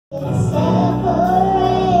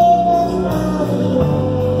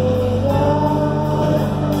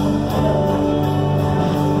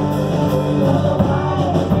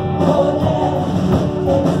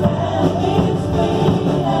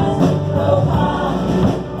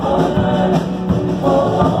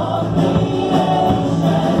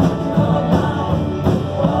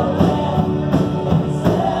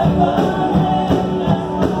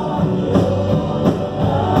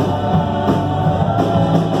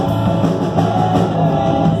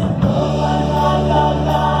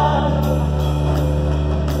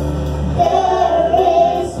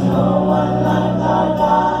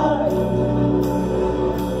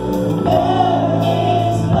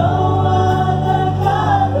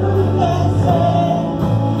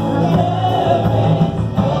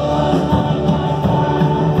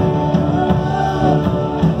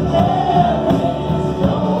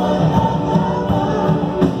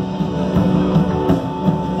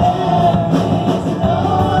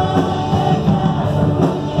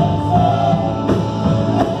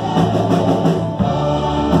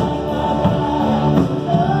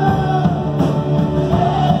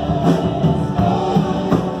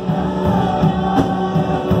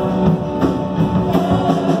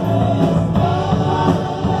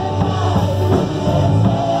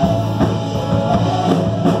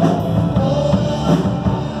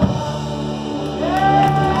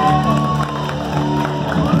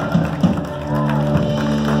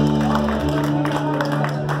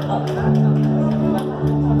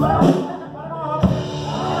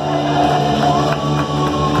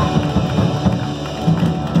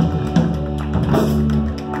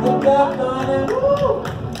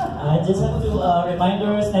I just have to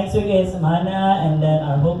reminders. Next week is Mana, and then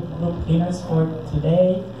our Hope Group cleaners for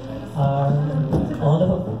today are all the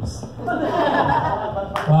Hope Groups.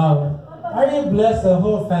 Wow. Are you blessed, the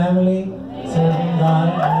whole family serving God?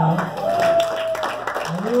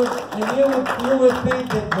 You would think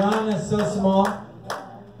that Joanna is so small.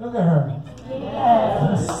 Look at her.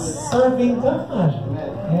 Serving God.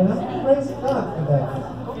 You know? Praise God for that.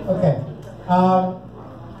 Okay.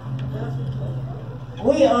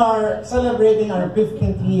 We are celebrating our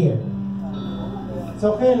 15th year.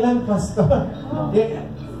 So kailan, Pastor?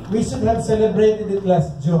 We should have celebrated it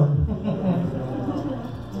last June.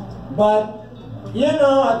 But, you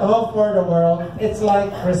know, at Hope for the World, it's like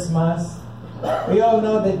Christmas. We all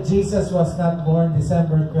know that Jesus was not born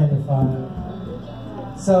December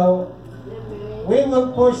 25. So, we will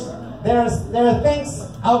push. There are things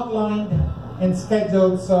outlined and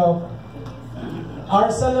scheduled. So, our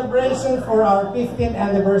celebration for our 15th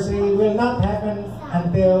anniversary will not happen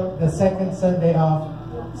until the second Sunday of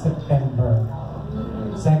September.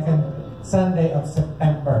 Second Sunday of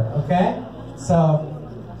September, okay? So,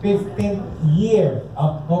 15th year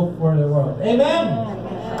of Hope for the World. Amen?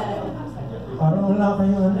 Parang wala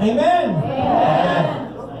kayo. Amen? Amen.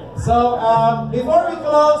 So, before we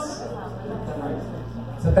close,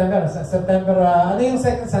 September, ano yung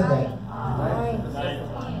second Sunday?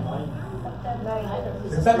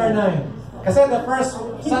 September 9. Kasi the first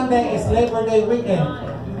Sunday is Labor Day weekend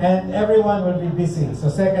and everyone will be busy. So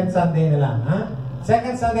second Sunday na lang. Huh?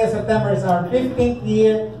 Second Sunday of September is our 15th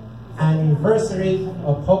year anniversary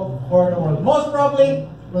of Hope for the World. Most probably,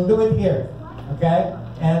 we'll do it here. Okay?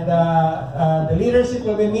 And the leadership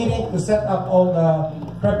will be meeting to set up all the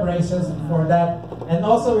preparations for that. And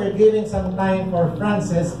also, we're giving some time for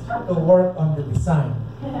Frances to work on the design.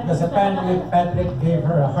 Because apparently Patrick gave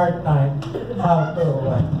her a hard time how to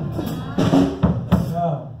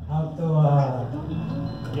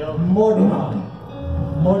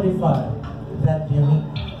modify that unique.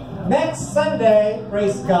 Next Sunday,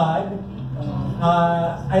 praise God.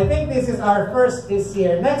 I think this is our first this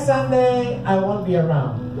year. Next Sunday, I won't be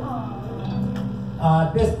around.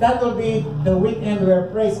 That will be the weekend where,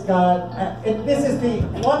 praise God. This is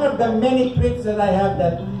one of the many trips that I have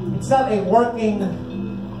that it's not a working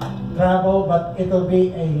travel, but it will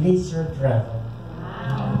be a leisure travel.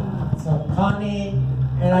 So Connie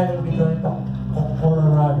and I will be going to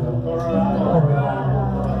Colorado.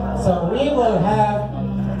 So we will have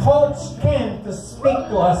Coach Ken to speak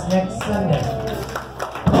to us next Sunday.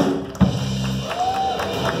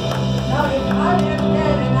 Now, if I am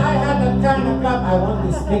Ken and I had that kind of cup, I won't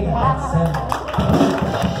be speaking next Sunday.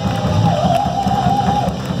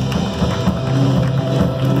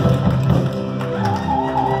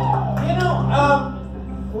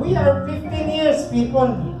 We are 15 years, people.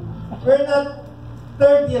 We're not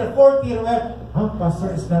third year, fourth year.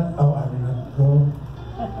 Pastor is not, I will not go.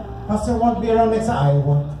 Pastor won't be around next time. I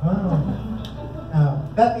won't.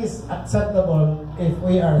 That is acceptable if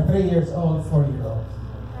we are 3 years old, 4 years old.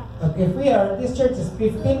 But if this church is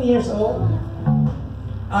 15 years old,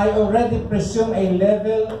 I already presume a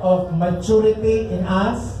level of maturity in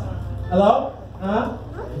us. Hello?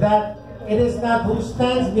 That it is not who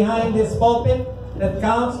stands behind this pulpit that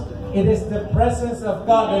counts. It is the presence of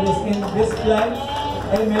God that is in this place.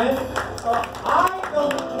 Amen. So I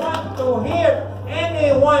don't want to hear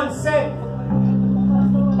anyone say,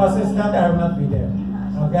 Pastor's not there, I will not be there.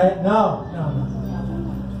 Okay? No.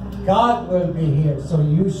 God will be here, so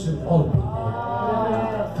you should all be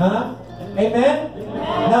there. Amen?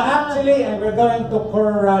 Now actually, we're going to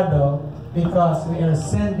Colorado because we are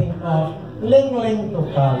sending off Ling Ling to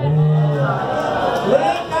college.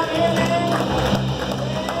 Ling, come here, Ling!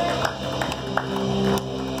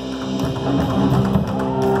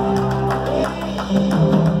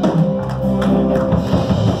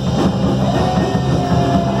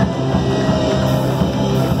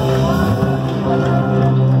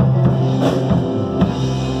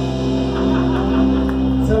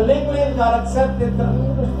 Got accepted to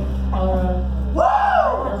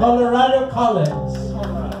Colorado College.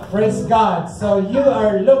 Praise God. So you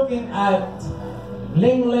are looking at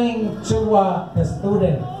Ling Ling Chua, the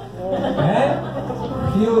student. Okay?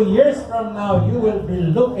 A few years from now, you will be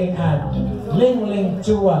looking at Ling Ling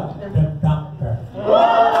Chua, the doctor.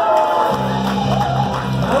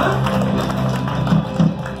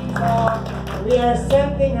 So we are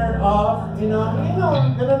sending her off.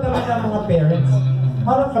 Ganun talaga mga parents.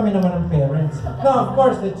 Parang kami naman ang parents. No, of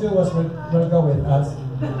course, the two of us will go with us.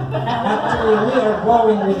 Actually, we are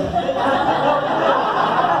going with...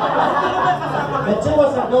 The two of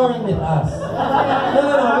us are going with us. No,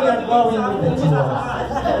 we are going with the two of us.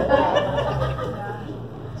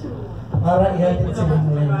 para ihatid si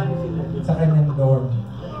Noel sa kanyang dorm.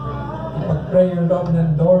 Ipag-pray yung loob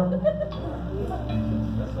ng dorm,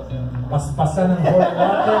 paspasan ng holy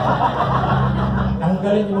water,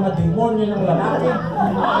 tanggalin yung mga demonyo ng lalaki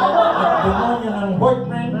at demonyo ng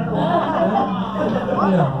boyfriend.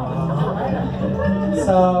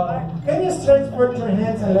 So, can you stretch forth your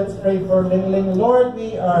hands and let's pray for Ling Ling. Lord,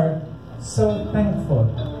 we are so thankful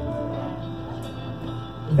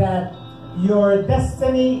that your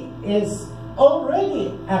destiny is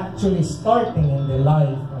already actually starting in the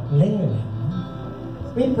life of Ling Ling.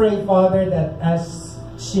 We pray, Father, that as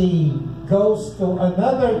she goes to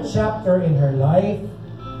another chapter in her life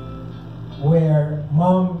where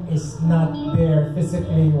mom is not there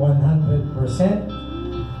physically 100%,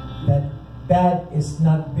 that dad is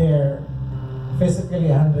not there physically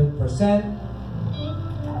 100%,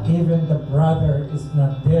 even the brother is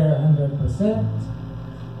not there 100%.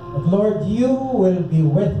 But Lord, you will be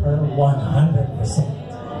with her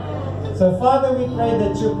 100%. So Father, we pray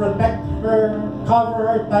that you protect her, cover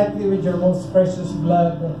her tightly with your most precious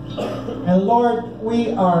blood. And Lord,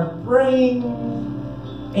 we are praying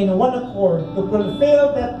in one accord to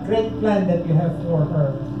fulfill that great plan that you have for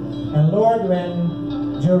her. And Lord,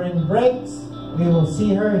 when during breaks, we will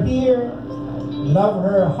see her here, love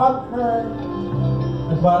her, hug her.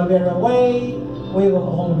 But while we're away, we will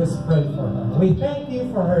always pray for her. We thank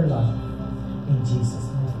you for her love. In Jesus'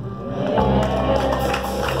 name.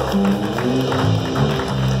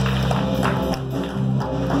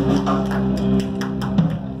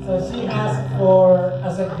 So she asked for,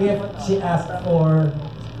 as a gift, she asked for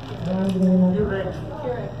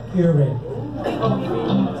Keurig.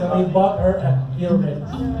 So we bought her a Keurig.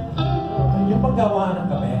 Yung paggawaan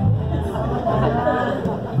ng kape.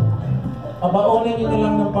 Pabaunin niyo na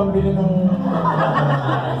lang ng pambili ng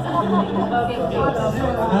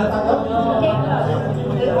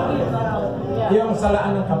yung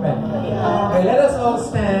salaan ng kape. Okay, let us all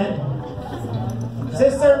stand.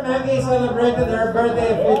 Sister Maggie celebrated her birthday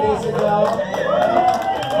a few days ago.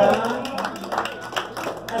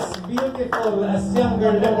 As beautiful, as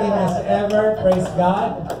younger looking as ever. Praise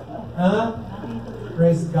God.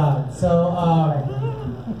 Praise God. So,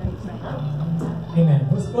 amen.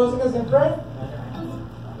 Who's closing us in prayer?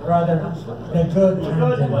 Brother, the good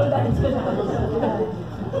Angela.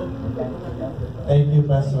 Thank you,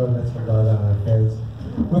 Pastor. Let's forget our heads.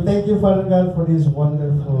 We thank you, Father God, for this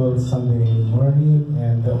wonderful Sunday morning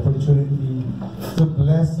and the opportunity to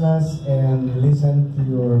bless us and listen to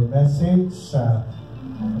your message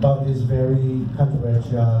about this very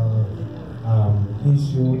controversial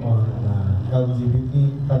issue on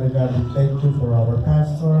LGBT. Father God, we thank you for our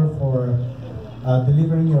pastor, for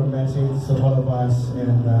delivering your message to all of us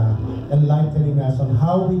and enlightening us on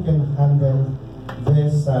how we can handle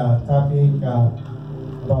this topic about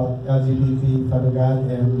LGBT, Father God,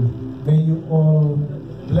 and may you all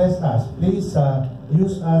bless us. Please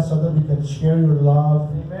use us so that we can share your love.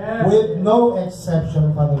 Amen. With no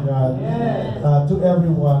exception, Father God, to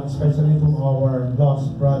everyone, especially to our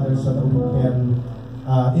lost brothers, so that we can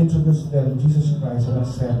introduce them to Jesus Christ and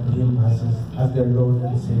accept Him as their Lord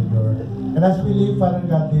and Savior. And as we leave, Father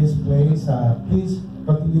God, this place, please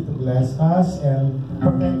continue to bless us and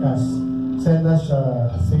protect us. Send us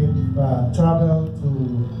safe travel to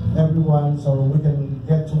everyone so we can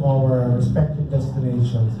get to our respective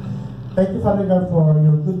destinations. Thank you, Father God, for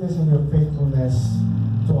your goodness and your faithfulness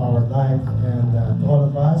to our life and to all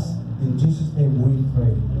of us. In Jesus' name we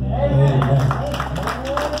pray. Amen.